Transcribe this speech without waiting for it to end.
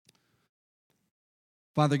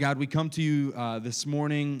Father God, we come to you this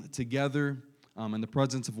morning together in the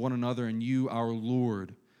presence of one another and you, our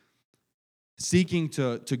Lord, seeking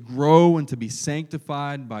to grow and to be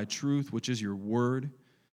sanctified by truth, which is your word.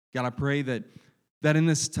 God, I pray that in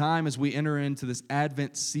this time as we enter into this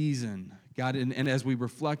Advent season, God, and as we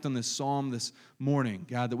reflect on this psalm this morning,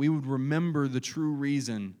 God, that we would remember the true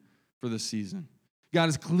reason for this season. God,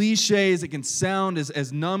 as cliche as it can sound,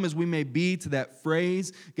 as numb as we may be to that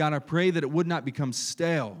phrase, God, I pray that it would not become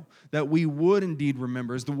stale, that we would indeed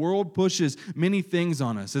remember. As the world pushes many things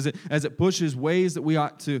on us, as it pushes ways that we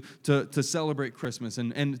ought to celebrate Christmas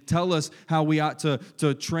and tell us how we ought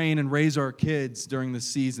to train and raise our kids during the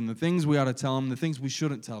season, the things we ought to tell them, the things we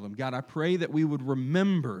shouldn't tell them. God, I pray that we would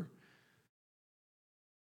remember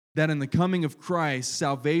that in the coming of Christ,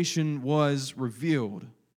 salvation was revealed.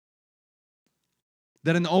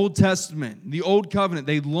 That in the Old Testament, the Old Covenant,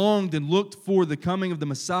 they longed and looked for the coming of the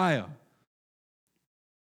Messiah.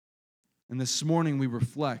 And this morning we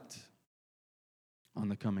reflect on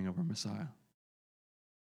the coming of our Messiah.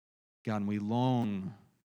 God, and we long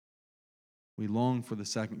for the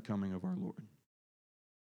second coming of our Lord.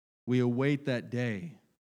 We await that day.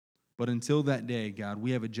 But until that day, God, we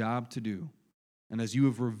have a job to do. And as you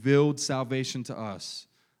have revealed salvation to us,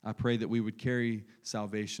 I pray that we would carry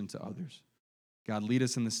salvation to others. God, lead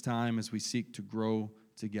us in this time as we seek to grow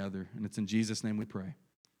together. And it's in Jesus' name we pray.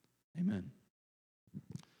 Amen.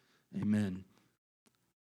 Amen.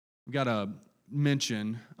 We've got to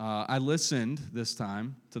mention, I listened this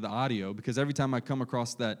time to the audio because every time I come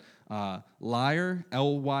across that lyre,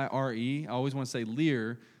 L-Y-R-E, I always want to say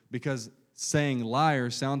lear because saying liar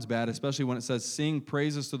sounds bad, especially when it says sing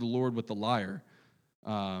praises to the Lord with the lyre.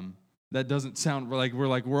 That doesn't sound like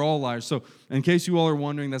we're all liars. So in case you all are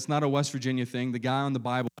wondering, that's not a West Virginia thing. The guy on the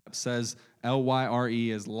Bible app says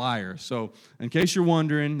L-Y-R-E as liar. So in case you're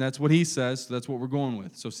wondering, that's what he says. So that's what we're going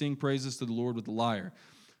with. So sing praises to the Lord with the lyre.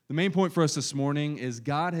 The main point for us this morning is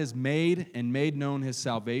God has made and made known his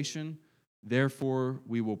salvation. Therefore,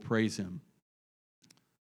 we will praise him.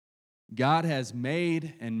 God has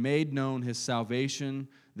made and made known his salvation.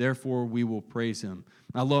 Therefore, we will praise him.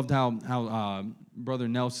 I loved how Brother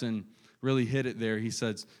Nelson really hit it there. He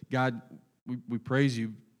says, God, we praise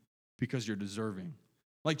you because you're deserving.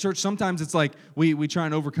 Like church, sometimes it's like we try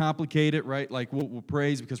and overcomplicate it, right? Like we'll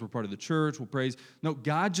praise because we're part of the church. We'll praise. No,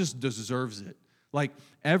 God just deserves it. Like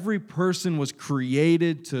every person was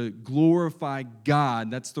created to glorify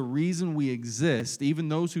God. That's the reason we exist, even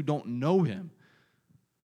those who don't know him.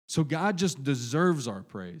 So God just deserves our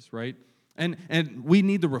praise, right? And we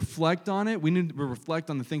need to reflect on it. We need to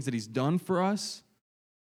reflect on the things that he's done for us.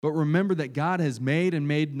 But remember that God has made and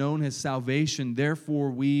made known his salvation. Therefore,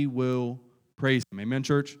 we will praise him. Amen,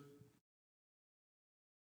 church?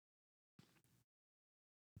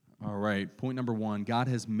 All right, point number one, God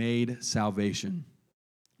has made salvation.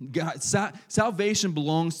 Salvation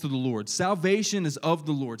belongs to the Lord. Salvation is of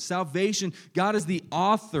the Lord. Salvation, God is the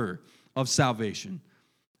author of salvation.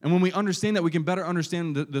 And when we understand that, we can better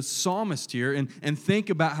understand the psalmist here and think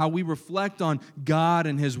about how we reflect on God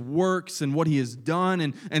and his works and what he has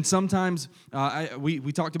done. And sometimes,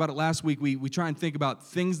 we talked about it last week, we try and think about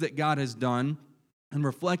things that God has done and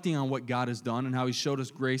reflecting on what God has done and how he showed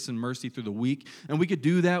us grace and mercy through the week. And we could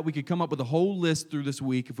do that. We could come up with a whole list through this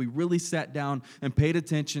week if we really sat down and paid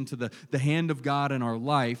attention to the hand of God in our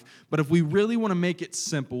life. But if we really want to make it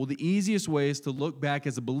simple, the easiest way is to look back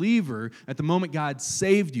as a believer at the moment God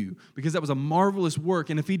saved you, because that was a marvelous work.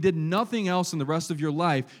 And if he did nothing else in the rest of your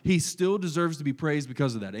life, he still deserves to be praised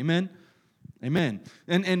because of that. Amen? Amen.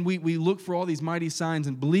 And we look for all these mighty signs,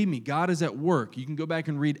 and believe me, God is at work. You can go back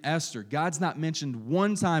and read Esther. God's not mentioned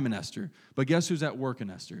one time in Esther, but guess who's at work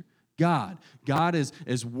in Esther? God. God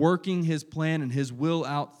is working his plan and his will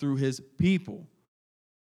out through his people.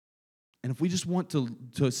 And if we just want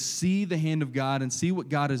to see the hand of God and see what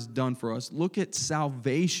God has done for us, look at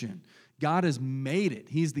salvation. God has made it.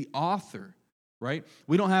 He's the author. Right?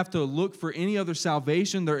 We don't have to look for any other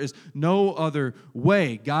salvation. There is no other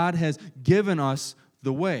way. God has given us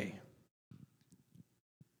the way.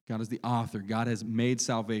 God is the author. God has made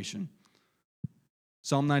salvation.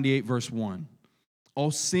 Psalm 98, verse 1. Oh,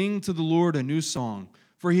 sing to the Lord a new song,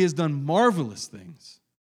 for he has done marvelous things.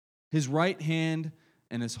 His right hand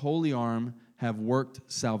and his holy arm have worked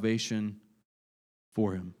salvation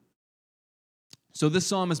for him. So this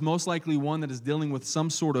psalm is most likely one that is dealing with some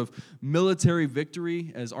sort of military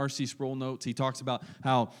victory. As R.C. Sproul notes, he talks about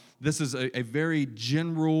how this is a very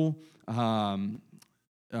general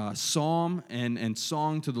psalm and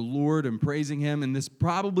song to the Lord and praising him. And this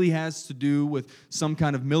probably has to do with some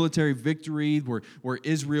kind of military victory where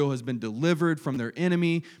Israel has been delivered from their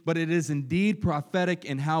enemy. But it is indeed prophetic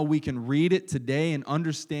in how we can read it today and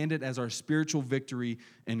understand it as our spiritual victory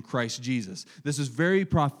in Christ Jesus. This is very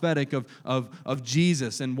prophetic of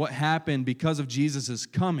Jesus and what happened because of Jesus'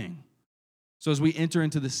 coming. So as we enter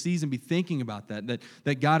into the season, be thinking about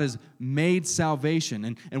that God has made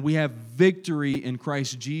salvation, and we have victory in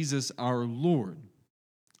Christ Jesus our Lord.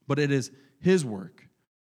 But it is his work.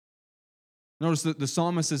 Notice that the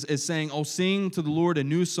psalmist is saying, oh, sing to the Lord a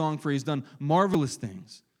new song, for he's done marvelous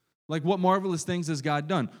things. Like, what marvelous things has God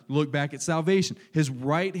done? Look back at salvation. His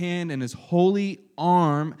right hand and his holy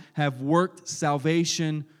arm have worked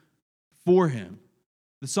salvation for him.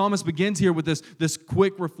 The psalmist begins here with this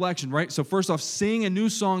quick reflection, right? So first off, sing a new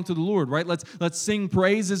song to the Lord, right? Let's sing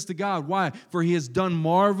praises to God. Why? For he has done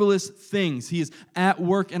marvelous things. He is at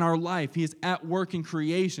work in our life. He is at work in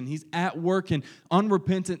creation. He's at work in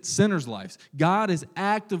unrepentant sinners' lives. God is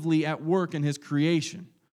actively at work in his creation.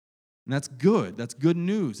 And that's good. That's good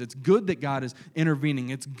news. It's good that God is intervening.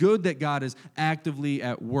 It's good that God is actively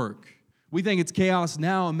at work. We think it's chaos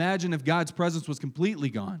now. Imagine if God's presence was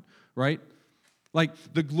completely gone, right? Like,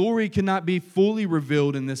 the glory cannot be fully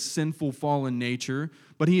revealed in this sinful, fallen nature,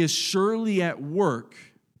 but he is surely at work,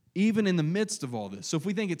 even in the midst of all this. So if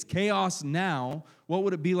we think it's chaos now, what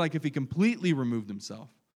would it be like if he completely removed himself?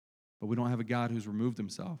 But we don't have a God who's removed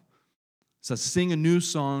himself. So sing a new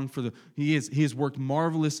song for he has worked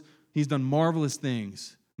marvelous, he's done marvelous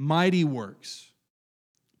things. Mighty works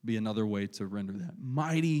be another way to render that.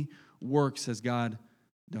 Mighty works has God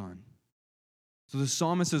done. So the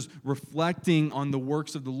psalmist is reflecting on the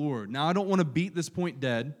works of the Lord. Now, I don't want to beat this point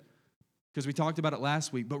dead because we talked about it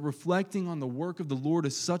last week, but reflecting on the work of the Lord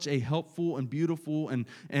is such a helpful and beautiful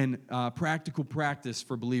and practical practice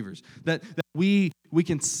for believers. That we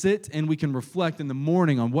can sit and we can reflect in the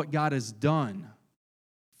morning on what God has done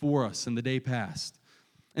for us in the day past.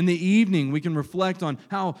 In the evening, we can reflect on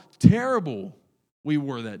how terrible we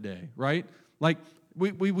were that day, right? Like,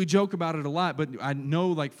 we joke about it a lot, but I know,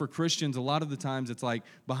 like, for Christians, a lot of the times it's like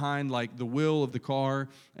behind like the wheel of the car,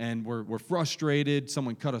 and we're frustrated.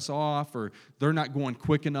 Someone cut us off, or they're not going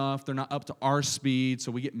quick enough. They're not up to our speed, so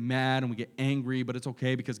we get mad and we get angry. But it's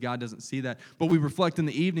okay because God doesn't see that. But we reflect in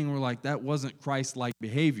the evening, and we're like, that wasn't Christ-like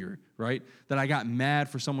behavior, right? That I got mad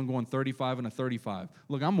for someone going 35 and a 35.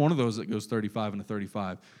 Look, I'm one of those that goes 35 and a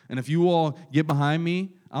 35. And if you all get behind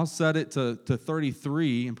me, I'll set it to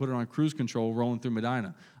 33 and put it on cruise control rolling through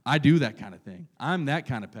Medina. I do that kind of thing. I'm that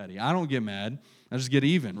kind of petty. I don't get mad. I just get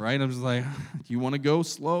even, right? I'm just like, you want to go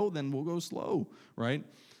slow? Then we'll go slow, right?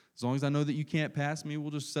 As long as I know that you can't pass me,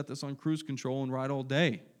 we'll just set this on cruise control and ride all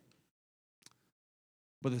day.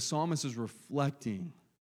 But the psalmist is reflecting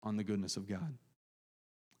on the goodness of God.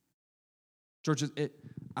 Churches,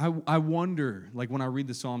 I wonder, like, when I read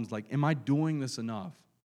the Psalms, like, am I doing this enough?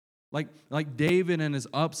 Like David and his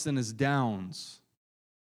ups and his downs.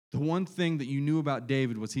 The one thing that you knew about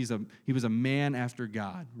David was he was a man after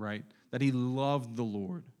God, right? That he loved the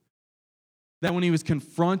Lord. That when he was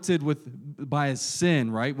confronted by his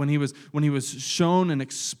sin, right? When he was shown and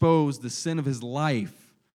exposed the sin of his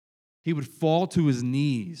life, he would fall to his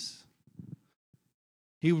knees.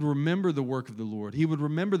 He would remember the work of the Lord. He would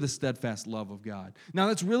remember the steadfast love of God. Now,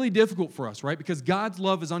 that's really difficult for us, right? Because God's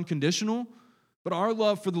love is unconditional, but our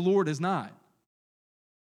love for the Lord is not.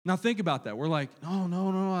 Now, think about that. We're like,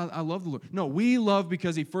 no, I love the Lord. No, we love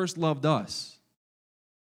because he first loved us,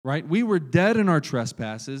 right? We were dead in our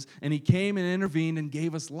trespasses, and he came and intervened and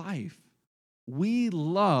gave us life. We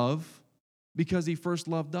love because he first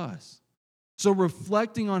loved us. So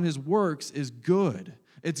reflecting on his works is good.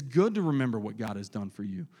 It's good to remember what God has done for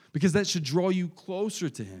you because that should draw you closer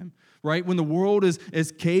to him, right? When the world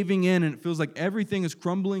is caving in and it feels like everything is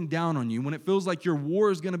crumbling down on you, when it feels like your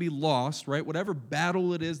war is going to be lost, right? Whatever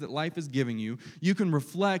battle it is that life is giving you, you can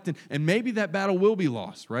reflect and maybe that battle will be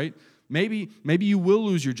lost, right? Maybe you will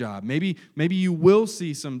lose your job. Maybe you will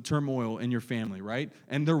see some turmoil in your family, right?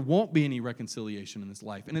 And there won't be any reconciliation in this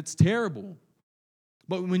life. And it's terrible.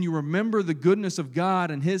 But when you remember the goodness of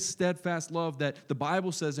God and his steadfast love that the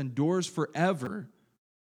Bible says endures forever,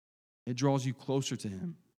 it draws you closer to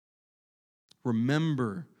him.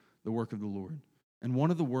 Remember the work of the Lord. And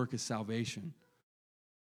one of the work is salvation.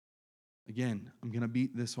 Again, I'm going to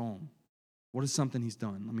beat this home. What is something he's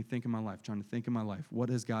done? Let me think in my life, trying to think in my life. What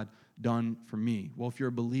has God done for me? Well, if you're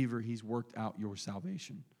a believer, he's worked out your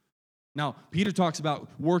salvation. Now, Peter talks about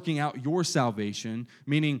working out your salvation,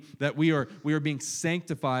 meaning that we are being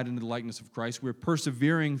sanctified into the likeness of Christ. We're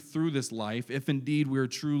persevering through this life, if indeed we are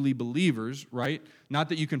truly believers, right? Not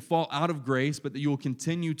that you can fall out of grace, but that you will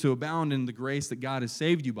continue to abound in the grace that God has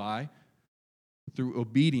saved you by through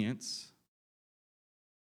obedience.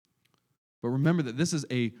 But remember that this is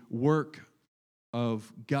a work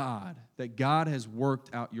of God, that God has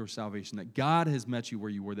worked out your salvation, that God has met you where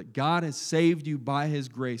you were, that God has saved you by His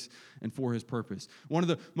grace and for His purpose. One of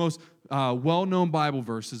the most well-known Bible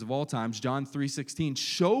verses of all times, John 3:16,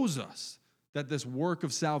 shows us that this work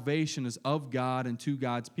of salvation is of God and to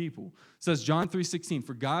God's people. It says, John 3:16,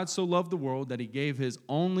 "For God so loved the world that He gave His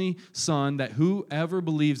only Son, that whoever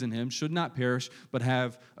believes in Him should not perish, but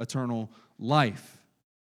have eternal life."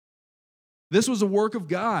 This was a work of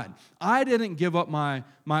God. I didn't give up my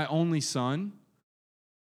only son.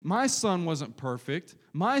 My son wasn't perfect.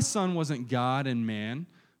 My son wasn't God and man.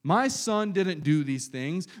 My son didn't do these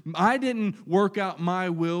things. I didn't work out my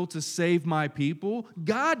will to save my people.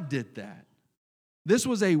 God did that. This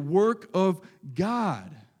was a work of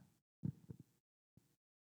God.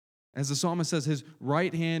 As the psalmist says, His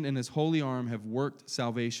right hand and His holy arm have worked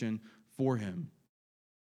salvation for Him.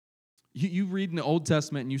 You read in the Old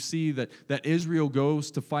Testament and you see that Israel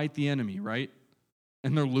goes to fight the enemy, right?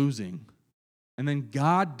 And they're losing. And then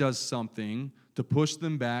God does something to push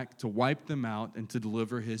them back, to wipe them out, and to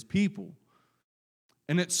deliver His people.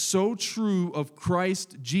 And it's so true of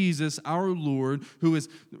Christ Jesus, our Lord,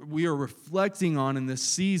 we are reflecting on in this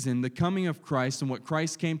season, the coming of Christ and what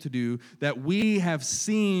Christ came to do, that we have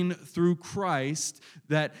seen through Christ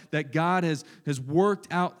that God has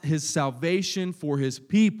worked out His salvation for His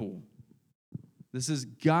people. This is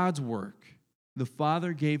God's work. The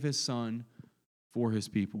Father gave His Son for His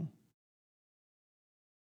people.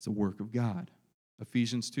 It's a work of God.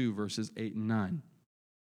 Ephesians 2, verses 8 and 9.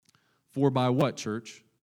 For by what, church?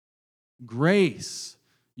 Grace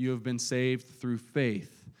you have been saved through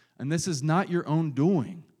faith. And this is not your own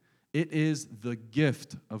doing. It is the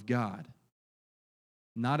gift of God,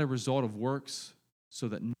 not a result of works, so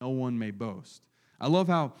that no one may boast. I love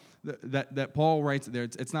how that Paul writes it there.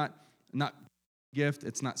 It's not gift,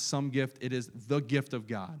 it's not some gift, it is the gift of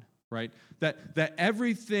God, right? That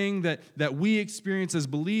everything that we experience as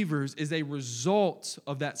believers is a result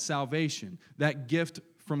of that salvation, that gift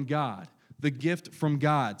from God, the gift from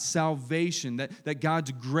God, salvation, that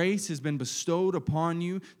God's grace has been bestowed upon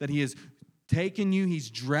you, that He has taken you, He's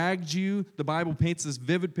dragged you. The Bible paints this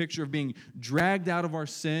vivid picture of being dragged out of our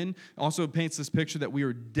sin. Also paints this picture that we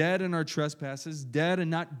are dead in our trespasses, dead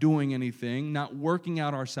and not doing anything, not working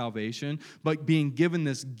out our salvation, but being given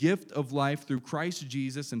this gift of life through Christ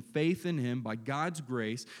Jesus and faith in Him by God's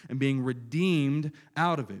grace and being redeemed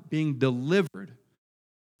out of it, being delivered,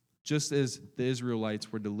 just as the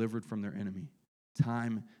Israelites were delivered from their enemy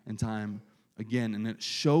time and time again. And it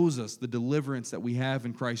shows us the deliverance that we have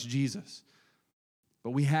in Christ Jesus.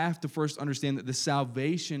 But we have to first understand that the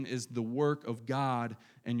salvation is the work of God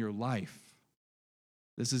in your life.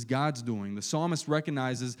 This is God's doing. The psalmist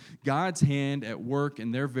recognizes God's hand at work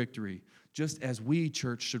in their victory, just as we,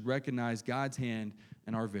 church, should recognize God's hand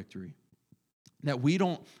in our victory. That we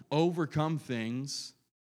don't overcome things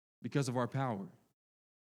because of our power.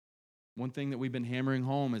 One thing that we've been hammering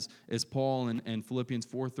home is Paul in Philippians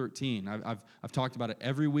 4:13. I've talked about it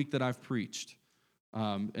every week that I've preached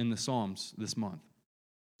in the Psalms this month.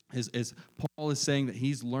 As Paul is saying that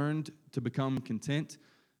he's learned to become content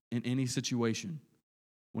in any situation.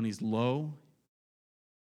 When he's low,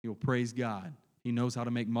 he'll praise God. He knows how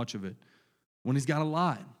to make much of it. When he's got a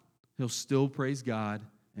lot, he'll still praise God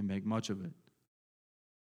and make much of it.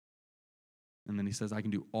 And then he says, I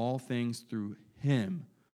can do all things through Him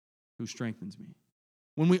who strengthens me.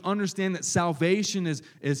 When we understand that salvation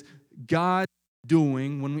is God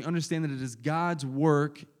doing, when we understand that it is God's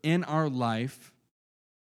work in our life,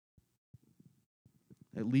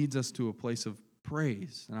 it leads us to a place of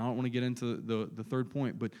praise. And I don't want to get into the third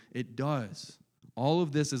point, but it does. All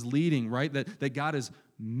of this is leading, right? That God has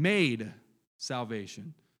made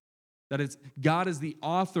salvation. That God is the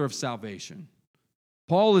author of salvation.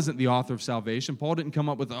 Paul isn't the author of salvation. Paul didn't come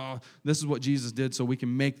up with, this is what Jesus did, so we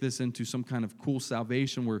can make this into some kind of cool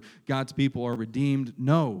salvation where God's people are redeemed.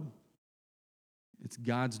 No. It's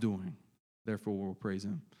God's doing. Therefore, we'll praise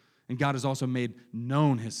Him. And God has also made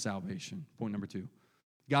known His salvation. Point number 2.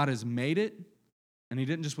 God has made it, And he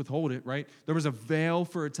didn't just withhold it, right? There was a veil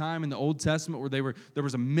for a time in the Old Testament where there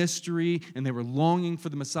was a mystery, and they were longing for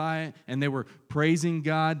the Messiah, and they were praising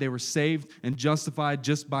God. They were saved and justified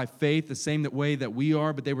just by faith, the same way that we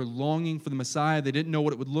are, but they were longing for the Messiah. They didn't know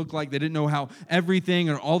what it would look like. They didn't know how everything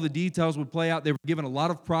or all the details would play out. They were given a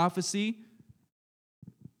lot of prophecy.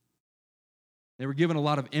 They were given a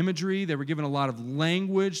lot of imagery. They were given a lot of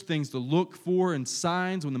language, things to look for, and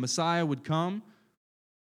signs when the Messiah would come.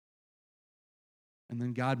 And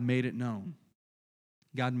then God made it known.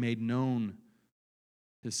 God made known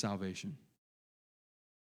his salvation.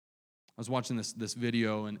 I was watching this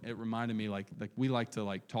video, and it reminded me, like we like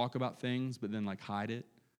to talk about things, but then hide it,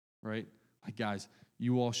 right? Like, guys,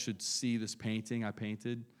 you all should see this painting I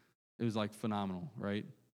painted. It was phenomenal, right?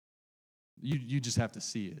 You just have to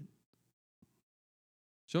see it.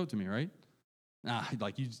 Show it to me, right?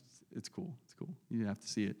 It's cool. It's cool. You have to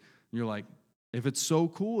see it. And you're like, if it's so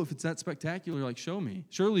cool, if it's that spectacular, show me.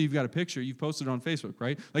 Surely you've got a picture. You've posted it on Facebook,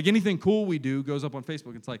 right? Anything cool we do goes up on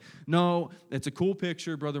Facebook. It's no, it's a cool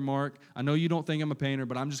picture, Brother Mark. I know you don't think I'm a painter,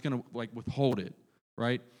 but I'm just going to withhold it,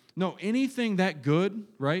 right? No, anything that good,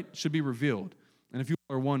 right, should be revealed. And if you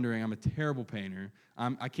are wondering, I'm a terrible painter.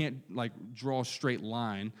 I can't draw a straight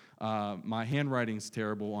line. My handwriting's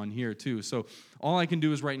terrible on here too. So all I can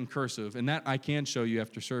do is write in cursive, and that I can show you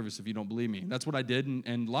after service if you don't believe me. That's what I did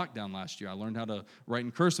in lockdown last year. I learned how to write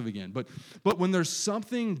in cursive again. But when there's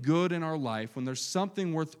something good in our life, when there's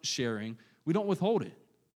something worth sharing, we don't withhold it.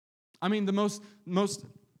 I mean, the most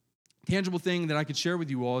tangible thing that I could share with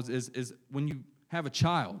you all is when you have a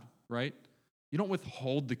child, right? You don't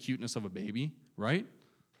withhold the cuteness of a baby, right?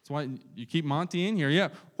 That's why you keep Monty in here. Yeah.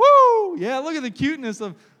 Woo! Yeah, look at the cuteness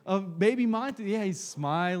of baby Monty. Yeah, he's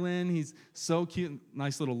smiling. He's so cute.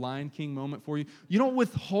 Nice little Lion King moment for you. You don't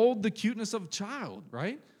withhold the cuteness of a child,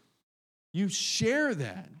 right? You share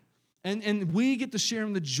that. And we get to share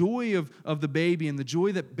in the joy of the baby and the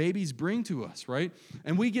joy that babies bring to us, right?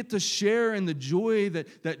 And we get to share in the joy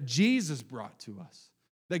that Jesus brought to us.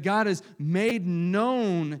 That God has made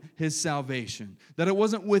known his salvation. That it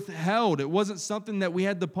wasn't withheld. It wasn't something that we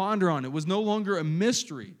had to ponder on. It was no longer a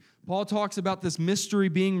mystery. Paul talks about this mystery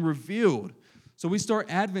being revealed. So we start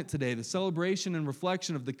Advent today, the celebration and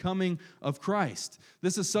reflection of the coming of Christ.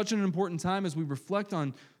 This is such an important time as we reflect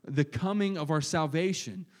on the coming of our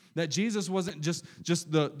salvation. That Jesus wasn't just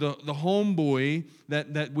the homeboy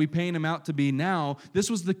that we paint him out to be now. This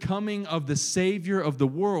was the coming of the Savior of the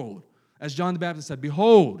world. As John the Baptist said,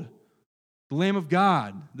 behold, the Lamb of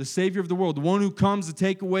God, the Savior of the world, the one who comes to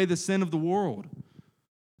take away the sin of the world.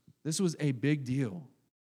 This was a big deal.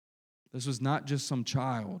 This was not just some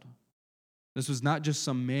child. This was not just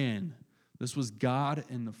some man. This was God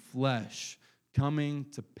in the flesh coming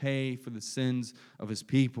to pay for the sins of his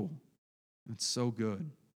people. It's so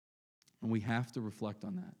good. And we have to reflect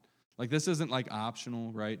on that. This isn't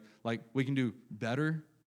optional, right? We can do better.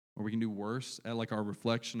 Or we can do worse at our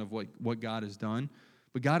reflection of what God has done.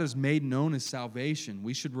 But God has made known his salvation.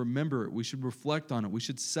 We should remember it. We should reflect on it. We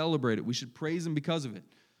should celebrate it. We should praise him because of it.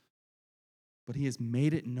 But he has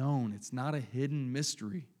made it known. It's not a hidden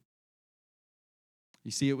mystery.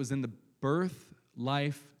 You see, it was in the birth,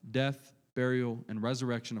 life, death, burial, and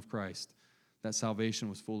resurrection of Christ that salvation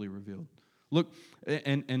was fully revealed. Look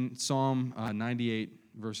in Psalm 98,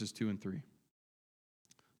 verses 2 and 3.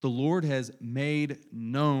 The Lord has made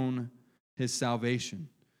known his salvation.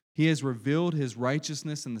 He has revealed his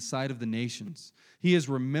righteousness in the sight of the nations. He has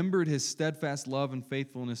remembered his steadfast love and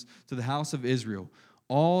faithfulness to the house of Israel.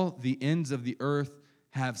 All the ends of the earth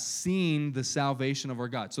have seen the salvation of our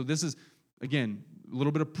God. So this is, again, a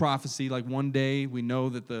little bit of prophecy. One day we know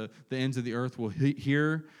that the ends of the earth will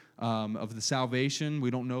hear of the salvation.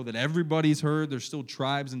 We don't know that everybody's heard. There's still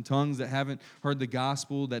tribes and tongues that haven't heard the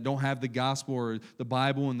gospel, that don't have the gospel or the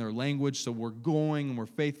Bible in their language. So we're going and we're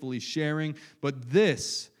faithfully sharing. But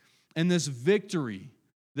this victory,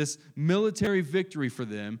 this military victory for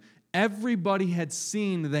them, everybody had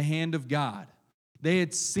seen the hand of God. They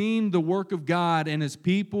had seen the work of God and his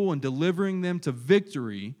people and delivering them to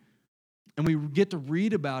victory. And we get to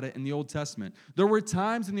read about it in the Old Testament. There were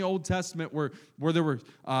times in the Old Testament where there were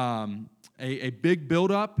a big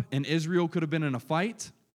buildup, and Israel could have been in a fight,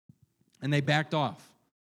 and they backed off.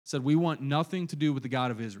 Said, we want nothing to do with the God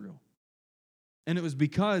of Israel. And it was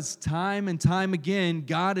because time and time again,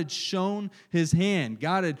 God had shown his hand.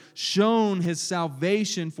 God had shown his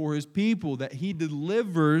salvation for his people, that he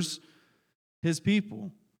delivers his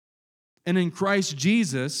people. And in Christ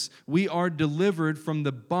Jesus, we are delivered from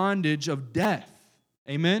the bondage of death.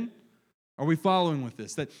 Amen? Are we following with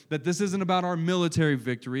this? That this isn't about our military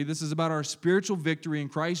victory. This is about our spiritual victory in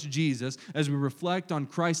Christ Jesus as we reflect on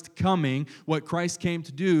Christ coming, what Christ came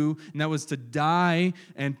to do, and that was to die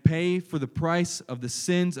and pay for the price of the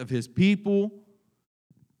sins of his people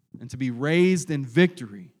and to be raised in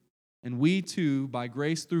victory. And we too, by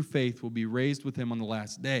grace through faith, will be raised with him on the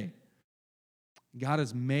last day. God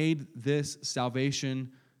has made this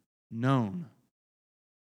salvation known.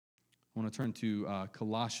 I want to turn to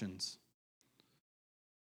Colossians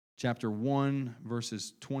chapter 1,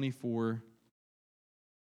 verses 24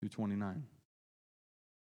 through 29.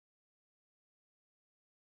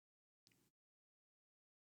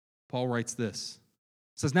 Paul writes this.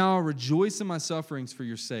 It says, "Now I rejoice in my sufferings for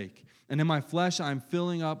your sake, and in my flesh I am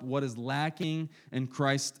filling up what is lacking in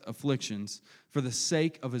Christ's afflictions for the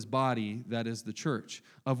sake of his body, that is the church,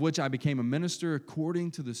 of which I became a minister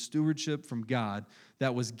according to the stewardship from God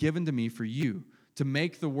that was given to me for you, to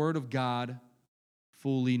make the word of God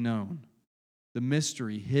fully known, the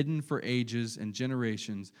mystery hidden for ages and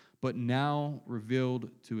generations, but now revealed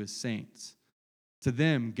to his saints. To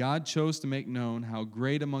them God chose to make known how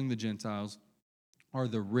great among the Gentiles are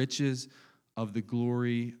the riches of the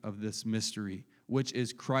glory of this mystery, which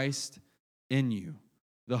is Christ in you,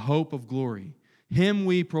 the hope of glory. Him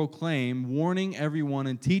we proclaim, warning everyone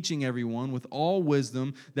and teaching everyone with all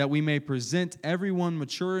wisdom, that we may present everyone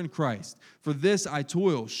mature in Christ. For this I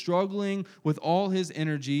toil, struggling with all his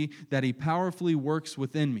energy that he powerfully works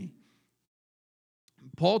within me."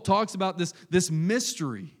 Paul talks about this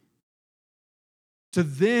mystery. To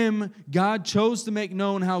them, God chose to make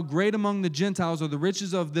known how great among the Gentiles are the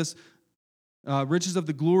riches of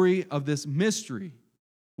the glory of this mystery.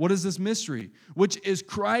 What is this mystery? Which is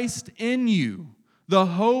Christ in you, the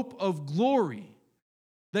hope of glory.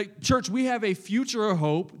 That, church, we have a future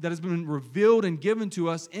hope that has been revealed and given to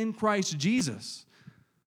us in Christ Jesus.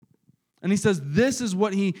 And he says this is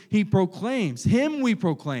what he proclaims. Him we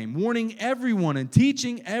proclaim, warning everyone and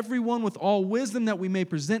teaching everyone with all wisdom, that we may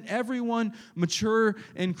present everyone mature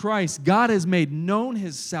in Christ. God has made known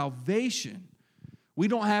his salvation. We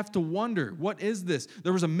don't have to wonder, what is this?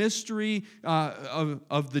 There was a mystery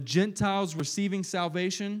of the Gentiles receiving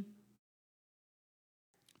salvation.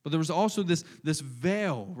 But there was also this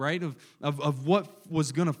veil, right, of what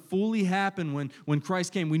was going to fully happen when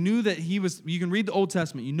Christ came. We knew that he was, you can read the Old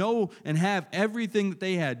Testament, you know and have everything that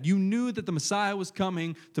they had. You knew that the Messiah was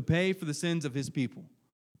coming to pay for the sins of his people.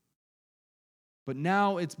 But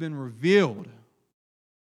now it's been revealed.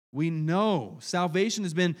 We know salvation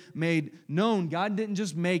has been made known. God didn't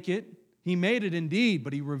just make it. He made it indeed,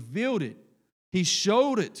 but he revealed it. He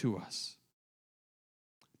showed it to us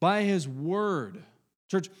by his word.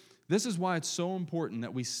 Church, this is why it's so important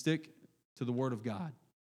that we stick to the Word of God,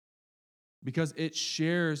 because it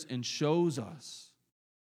shares and shows us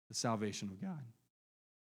the salvation of God.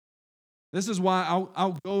 This is why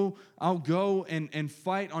I'll go and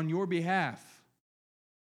fight on your behalf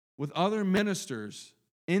with other ministers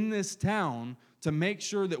in this town to make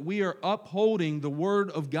sure that we are upholding the Word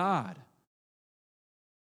of God.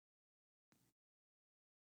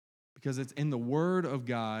 Because it's in the Word of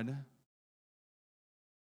God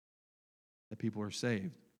that people are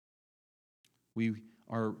saved. We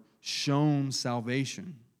are shown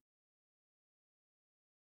salvation.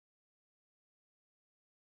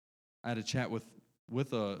 I had a chat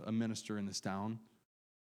with a minister in this town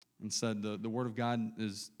and said the Word of God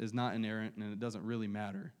is not inerrant and it doesn't really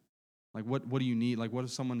matter. Like, what do you need? Like, what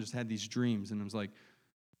if someone just had these dreams? And it was like,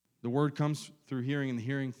 the Word comes through hearing and the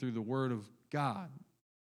hearing through the Word of God.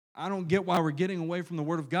 I don't get why we're getting away from the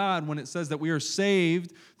Word of God when it says that we are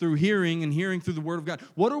saved through hearing and hearing through the Word of God.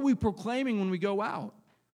 What are we proclaiming when we go out?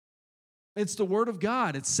 It's the Word of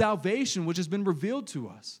God. It's salvation, which has been revealed to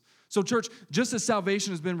us. So, church, just as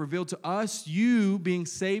salvation has been revealed to us, you being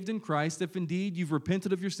saved in Christ, if indeed you've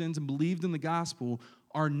repented of your sins and believed in the gospel,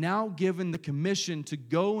 are now given the commission to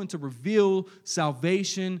go and to reveal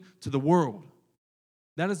salvation to the world.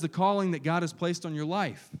 That is the calling that God has placed on your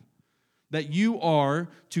life. That you are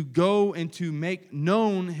to go and to make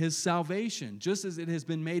known his salvation, just as it has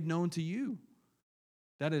been made known to you.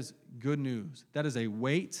 That is good news. That is a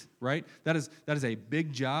weight, right? That is a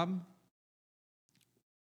big job.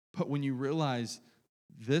 But when you realize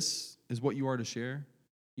this is what you are to share,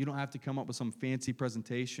 you don't have to come up with some fancy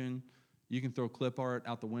presentation. You can throw clip art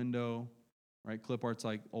out the window, right? Clip art's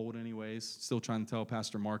like old anyways. Still trying to tell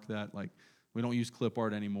Pastor Mark that, like, we don't use clip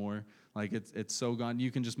art anymore. Like, it's so gone.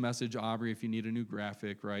 You can just message Aubrey if you need a new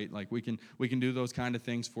graphic, right? Like, we can do those kind of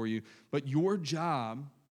things for you. But your job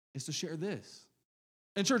is to share this.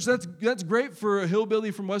 And church, that's great for a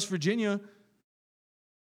hillbilly from West Virginia,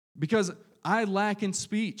 because I lack in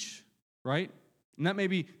speech. right? And that may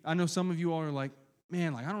be, I know some of you all are like,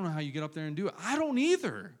 man, like, I don't know how you get up there and do it. I don't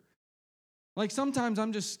either. Like, sometimes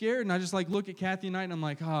I'm just scared, and I just, like, look at Kathy and I, and I'm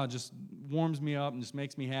like, it just warms me up and just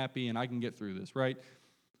makes me happy, and I can get through this, right?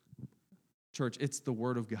 Church, it's the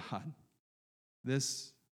Word of God.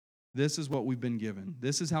 This is what we've been given.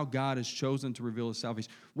 This is how God has chosen to reveal His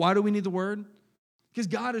salvation. Why do we need the Word? Because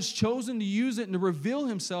God has chosen to use it and to reveal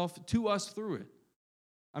Himself to us through it.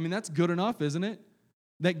 I mean, that's good enough, isn't it?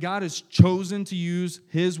 That God has chosen to use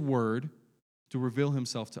His Word to reveal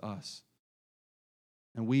Himself to us.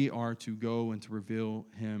 And we are to go and to reveal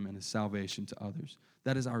Him and His salvation to others.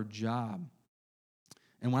 That is our job.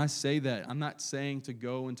 And when I say that, I'm not saying to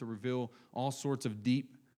go and to reveal all sorts of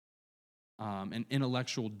deep and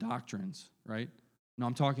intellectual doctrines, right? No,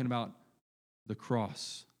 I'm talking about the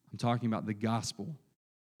cross. I'm talking about the gospel.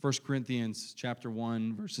 1 Corinthians chapter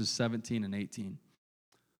 1, verses 17 and 18.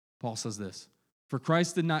 Paul says this, "For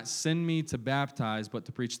Christ did not send me to baptize, but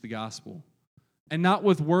to preach the gospel, and not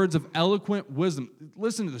with words of eloquent wisdom."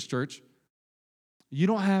 Listen to this, church. You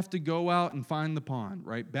don't have to go out and find the pond,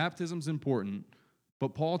 right? Baptism's important, but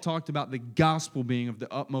Paul talked about the gospel being of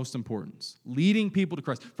the utmost importance, leading people to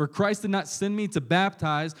Christ. "For Christ did not send me to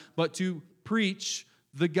baptize, but to preach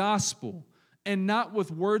the gospel, and not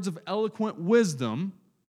with words of eloquent wisdom."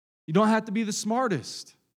 You don't have to be the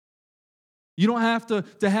smartest. You don't have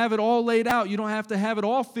to have it all laid out. You don't have to have it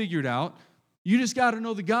all figured out. You just got to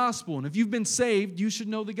know the gospel. And if you've been saved, you should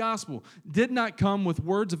know the gospel. "Did not come with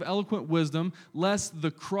words of eloquent wisdom, lest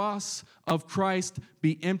the cross of Christ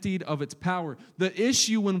be emptied of its power." The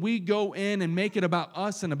issue when we go in and make it about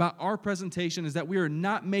us and about our presentation is that we are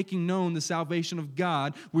not making known the salvation of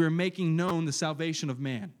God. We are making known the salvation of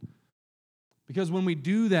man. Because when we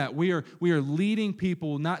do that, we are leading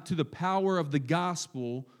people not to the power of the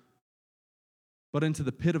gospel, but into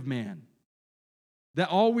the pit of man. That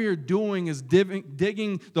all we are doing is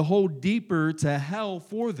digging the hole deeper to hell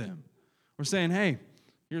for them. We're saying, hey,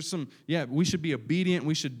 here's we should be obedient,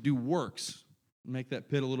 we should do works. Make that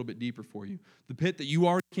pit a little bit deeper for you. The pit that you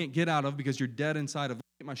already can't get out of because you're dead inside of.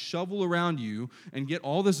 Get my shovel around you and get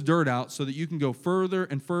all this dirt out so that you can go further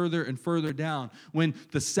and further and further down. When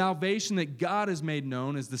the salvation that God has made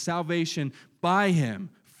known is the salvation by Him,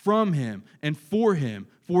 from Him, and for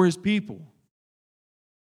His people.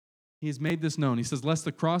 He has made this known. He says, "Lest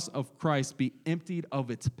the cross of Christ be emptied of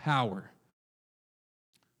its power.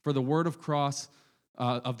 For the word of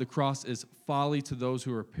the cross is folly to those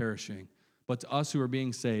who are perishing, but to us who are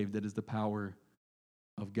being saved, it is the power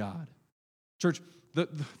of God." Church,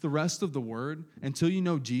 the rest of the word, until you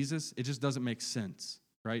know Jesus, it just doesn't make sense,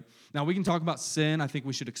 right? Now, we can talk about sin. I think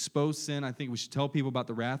we should expose sin. I think we should tell people about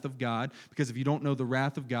the wrath of God, because if you don't know the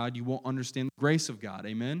wrath of God, you won't understand the grace of God.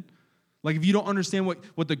 Amen? Like, if you don't understand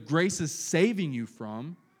what the grace is saving you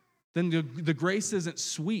from, then the grace isn't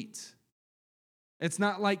sweet. It's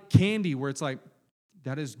not like candy where it's like,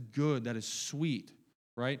 that is good, that is sweet,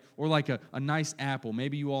 right? Or like a nice apple.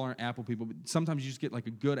 Maybe you all aren't apple people, but sometimes you just get like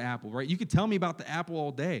a good apple, right? You could tell me about the apple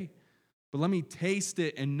all day, but let me taste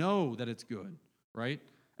it and know that it's good, right?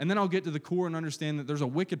 And then I'll get to the core and understand that there's a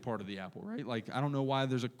wicked part of the apple, right? Like, I don't know why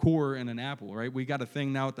there's a core in an apple, right? We got a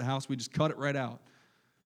thing now at the house, we just cut it right out.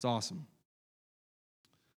 It's awesome.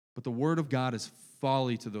 But the word of God is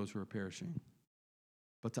folly to those who are perishing.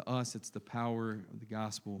 But to us, it's the power of the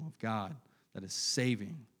gospel of God that is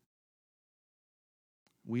saving.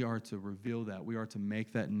 We are to reveal that. We are to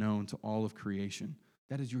make that known to all of creation.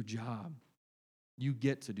 That is your job. You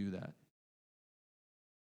get to do that.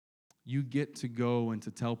 You get to go and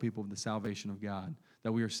to tell people of the salvation of God,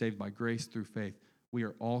 that we are saved by grace through faith. We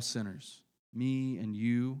are all sinners, me and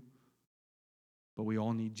you, but we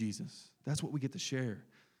all need Jesus. That's what we get to share.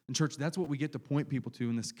 And church, that's what we get to point people to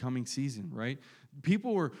in this coming season, right?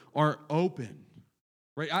 People are open,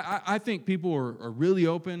 right? I think people are really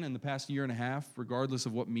open in the past year and a half, regardless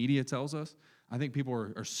of what media tells us. I think people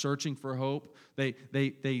are searching for hope. They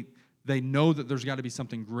know that there's got to be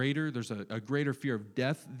something greater. There's a greater fear of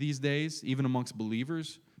death these days, even amongst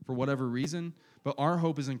believers, for whatever reason. But our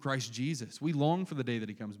hope is in Christ Jesus. We long for the day that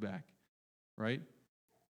He comes back, right?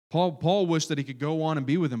 Paul wished that he could go on and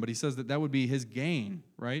be with Him, but he says that would be his gain,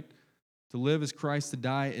 right? To live is Christ, to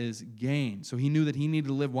die is gain. So he knew that he needed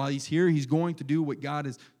to live while He's here. He's going to do what God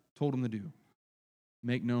has told him to do.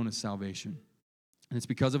 Make known His salvation. And it's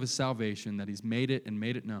because of His salvation that He's made it and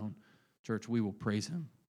made it known. Church, we will praise Him.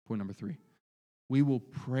 Point number 3. We will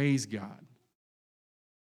praise God.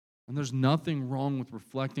 And there's nothing wrong with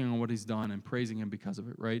reflecting on what He's done and praising Him because of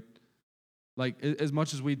it, right? Like, as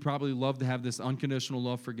much as we'd probably love to have this unconditional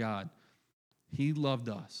love for God, He loved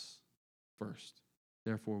us first.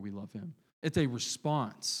 Therefore, we love Him. It's a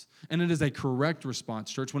response, and it is a correct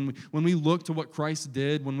response, church. When we look to what Christ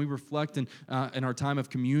did, when we reflect in our time of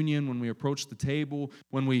communion, when we approach the table,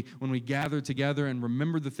 when we gather together and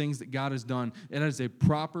remember the things that God has done, it is a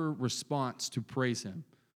proper response to praise Him.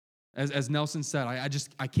 As Nelson said,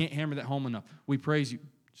 I can't hammer that home enough. We praise you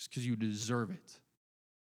just because you deserve it.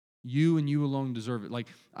 You and you alone deserve it. Like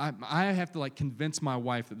I have to convince my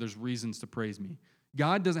wife that there's reasons to praise me.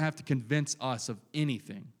 God doesn't have to convince us of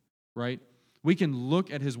anything, right? We can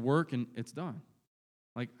look at His work and it's done.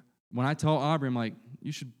 Like when I tell Aubrey, I'm like,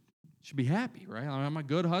 you should be happy, right? I'm a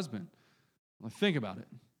good husband. Like, think about it.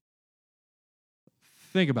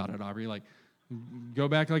 Think about it, Aubrey. Like, go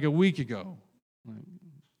back like a week ago,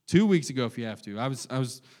 2 weeks ago if you have to. I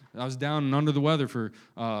was down and under the weather for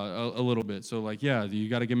a little bit. So you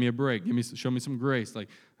got to give me a break. Show me some grace.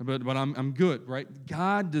 But I'm good, right?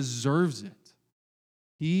 God deserves it.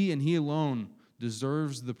 He and He alone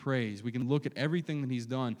deserves the praise. We can look at everything that He's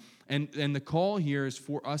done. And the call here is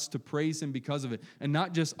for us to praise Him because of it. And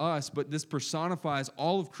not just us, but this personifies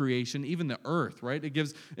all of creation, even the earth, right? It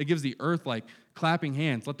gives the earth clapping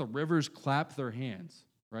hands. Let the rivers clap their hands,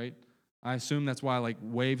 right? I assume that's why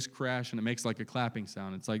waves crash and it makes a clapping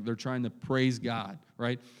sound. It's like they're trying to praise God,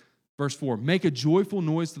 right? Verse 4, make a joyful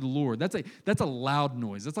noise to the Lord. That's a loud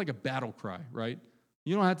noise. That's like a battle cry, right?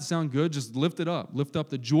 You don't have to sound good. Just lift it up. Lift up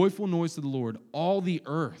the joyful noise to the Lord. All the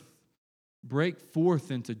earth, break forth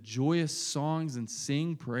into joyous songs and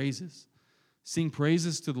sing praises. Sing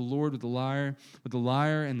praises to the Lord with the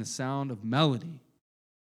lyre and the sound of melody,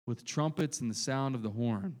 with trumpets and the sound of the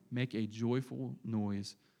horn. Make a joyful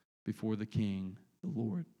noise before the King, the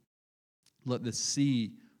Lord. Let the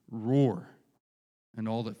sea roar and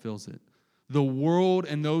all that fills it, the world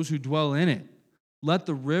and those who dwell in it. Let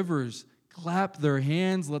the rivers clap their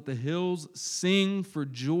hands. Let the hills sing for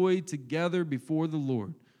joy together before the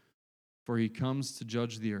Lord, for He comes to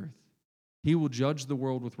judge the earth. He will judge the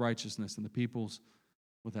world with righteousness and the peoples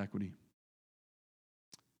with equity.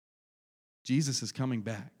 Jesus is coming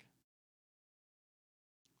back.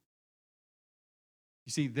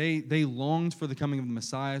 You see, they longed for the coming of the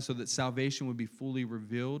Messiah so that salvation would be fully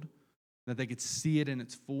revealed, that they could see it in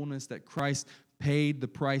its fullness, that Christ paid the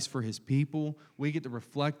price for His people. We get to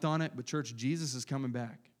reflect on it, but church, Jesus is coming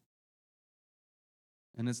back.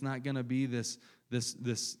 And it's not going to be this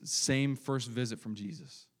same first visit from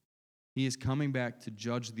Jesus. He is coming back to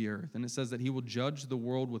judge the earth. And it says that He will judge the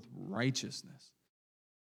world with righteousness,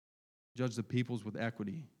 judge the peoples with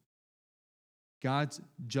equity. God's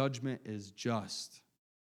judgment is just.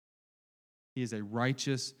 He is a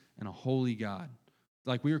righteous and a holy God.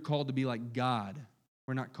 We are called to be like God.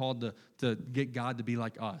 We're not called to get God to be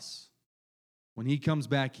like us. When He comes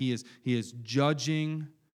back, He is judging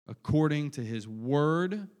according to His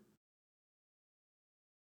word.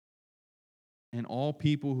 And all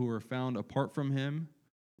people who are found apart from Him,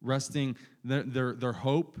 resting their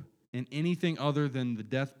hope in anything other than the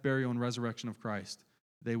death, burial, and resurrection of Christ,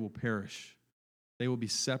 they will perish. They will be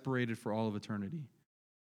separated for all of eternity.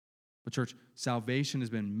 But church, salvation has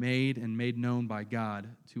been made and made known by God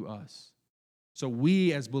to us. So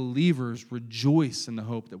we as believers rejoice in the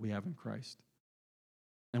hope that we have in Christ.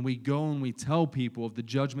 And we go and we tell people of the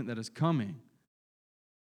judgment that is coming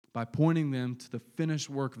by pointing them to the finished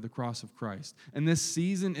work of the cross of Christ. And this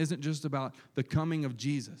season isn't just about the coming of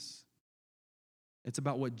Jesus. It's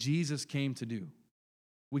about what Jesus came to do.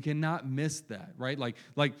 We cannot miss that, right?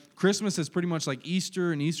 Like Christmas is pretty much like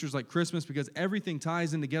Easter, and Easter is like Christmas because everything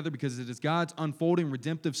ties in together because it is God's unfolding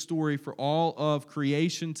redemptive story for all of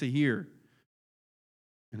creation to hear.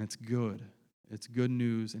 And it's good. It's good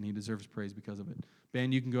news, and He deserves praise because of it.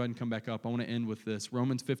 Ben, you can go ahead and come back up. I want to end with this.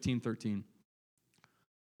 Romans 15:13.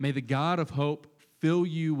 May the God of hope fill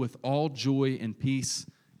you with all joy and peace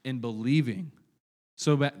in believing,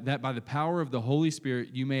 so that by the power of the Holy Spirit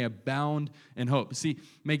you may abound in hope. See,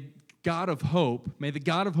 may the God of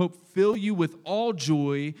hope fill you with all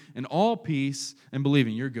joy and all peace in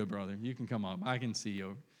believing. You're good, brother. You can come up. I can see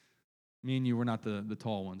you. Me and you, we're not the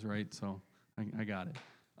tall ones, right? So I got it.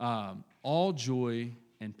 All joy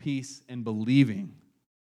and peace in believing,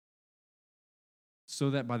 so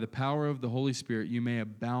that by the power of the Holy Spirit you may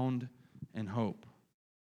abound in hope.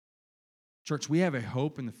 Church, we have a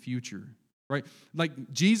hope in the future, right?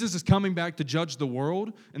 Like Jesus is coming back to judge the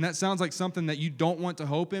world, and that sounds like something that you don't want to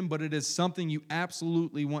hope in, but it is something you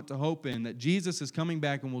absolutely want to hope in, that Jesus is coming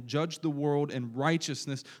back and will judge the world in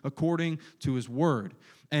righteousness according to His word.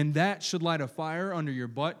 And that should light a fire under your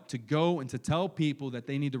butt to go and to tell people that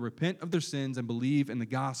they need to repent of their sins and believe in the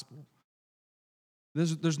gospel.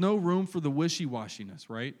 There's no room for the wishy-washiness,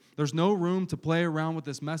 right? There's no room to play around with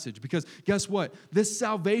this message because guess what? This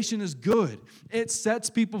salvation is good. It sets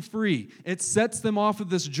people free. It sets them off of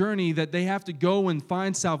this journey that they have to go and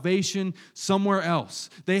find salvation somewhere else.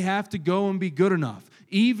 They have to go and be good enough.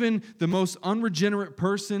 Even the most unregenerate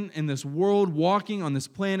person in this world walking on this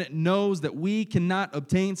planet knows that we cannot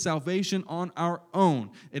obtain salvation on our own.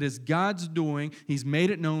 It is God's doing. He's made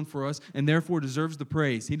it known for us and therefore deserves the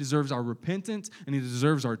praise. He deserves our repentance and He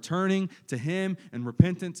deserves our turning to Him and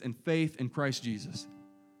repentance and faith in Christ Jesus.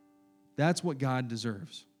 That's what God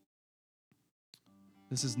deserves.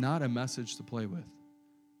 This is not a message to play with.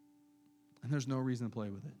 And there's no reason to play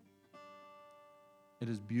with it. It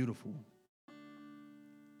is beautiful.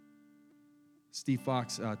 Steve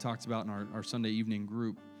Fox talks about in our Sunday evening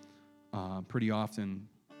group pretty often.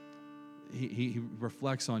 He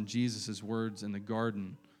reflects on Jesus' words in the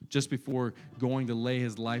garden just before going to lay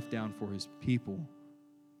His life down for His people.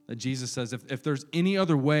 That Jesus says, if there's any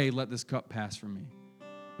other way, let this cup pass from me.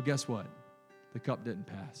 But guess what? The cup didn't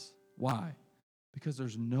pass. Why? Because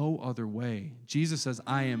there's no other way. Jesus says,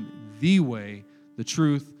 I am the way, the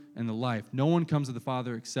truth, and the life. No one comes to the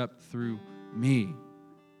Father except through me.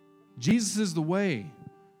 Jesus is the way.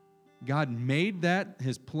 God made that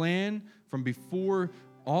His plan from before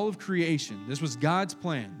all of creation. This was God's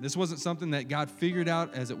plan. This wasn't something that God figured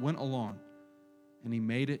out as it went along. And He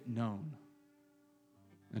made it known.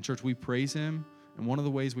 And church, we praise Him. And one of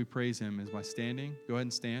the ways we praise Him is by standing. Go ahead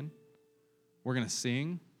and stand. We're going to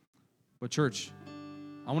sing. But church,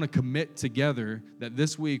 I want to commit together that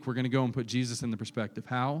this week we're going to go and put Jesus in the perspective.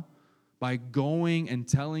 How? By going and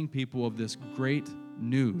telling people of this great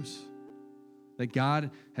news. That God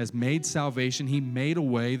has made salvation. He made a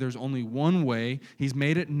way. There's only one way. He's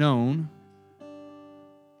made it known.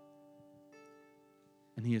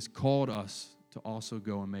 And He has called us to also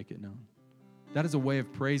go and make it known. That is a way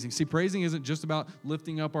of praising. See, praising isn't just about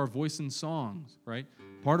lifting up our voice in songs, right?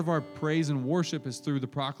 Part of our praise and worship is through the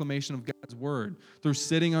proclamation of God's word, through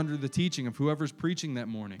sitting under the teaching of whoever's preaching that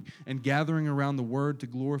morning and gathering around the word to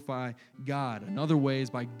glorify God. Another way is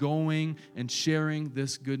by going and sharing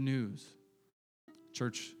this good news.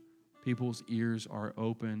 Church, people's ears are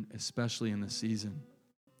open, especially in this season.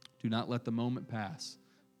 Do not let the moment pass.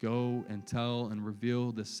 Go and tell and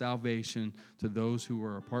reveal the salvation to those who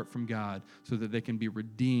are apart from God so that they can be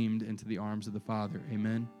redeemed into the arms of the Father.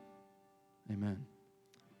 Amen? Amen.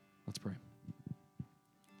 Let's pray.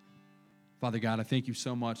 Father God, I thank You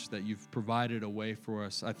so much that You've provided a way for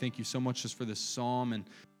us. I thank You so much just for this psalm and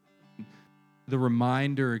the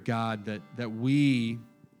reminder, God, that we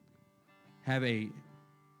have a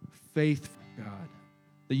faithful God,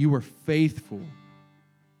 that You are faithful,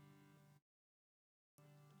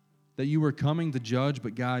 that You are coming to judge,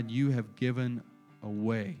 but God, You have given a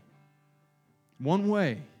way. One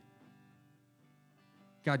way.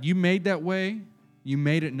 God, You made that way. You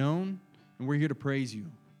made it known, and we're here to praise You.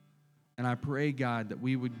 And I pray, God, that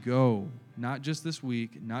we would go, not just this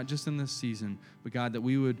week, not just in this season, but God, that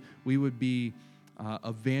we would be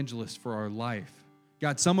evangelists for our life.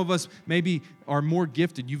 God, some of us maybe are more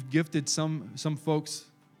gifted. You've gifted some folks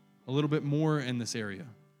a little bit more in this area.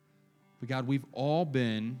 But God, we've all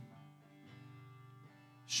been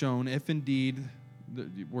shown, if indeed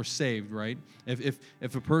we're saved, right?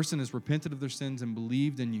 If a person has repented of their sins and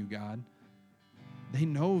believed in You, God, they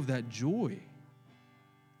know of that joy.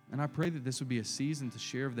 And I pray that this would be a season to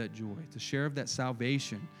share of that joy, to share of that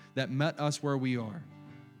salvation that met us where we are.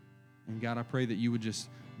 And God, I pray that You would just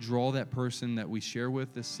draw that person that we share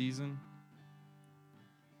with this season.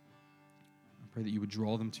 I pray that You would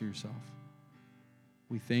draw them to Yourself.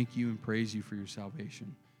 We thank You and praise You for Your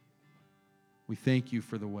salvation. We thank You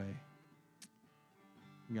for the way.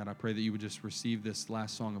 God, I pray that You would just receive this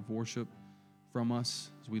last song of worship from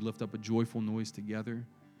us as we lift up a joyful noise together,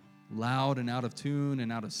 loud and out of tune and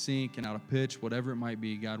out of sync and out of pitch, whatever it might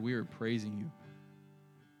be. God, we are praising You.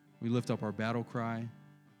 We lift up our battle cry,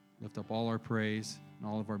 lift up all our praise and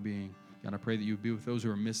all of our being. God, I pray that You would be with those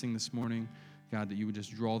who are missing this morning. God, that You would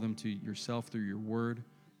just draw them to Yourself through Your word.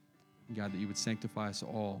 And God, that You would sanctify us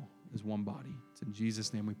all as one body. It's in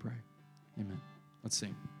Jesus' name we pray. Amen. Let's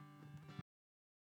sing.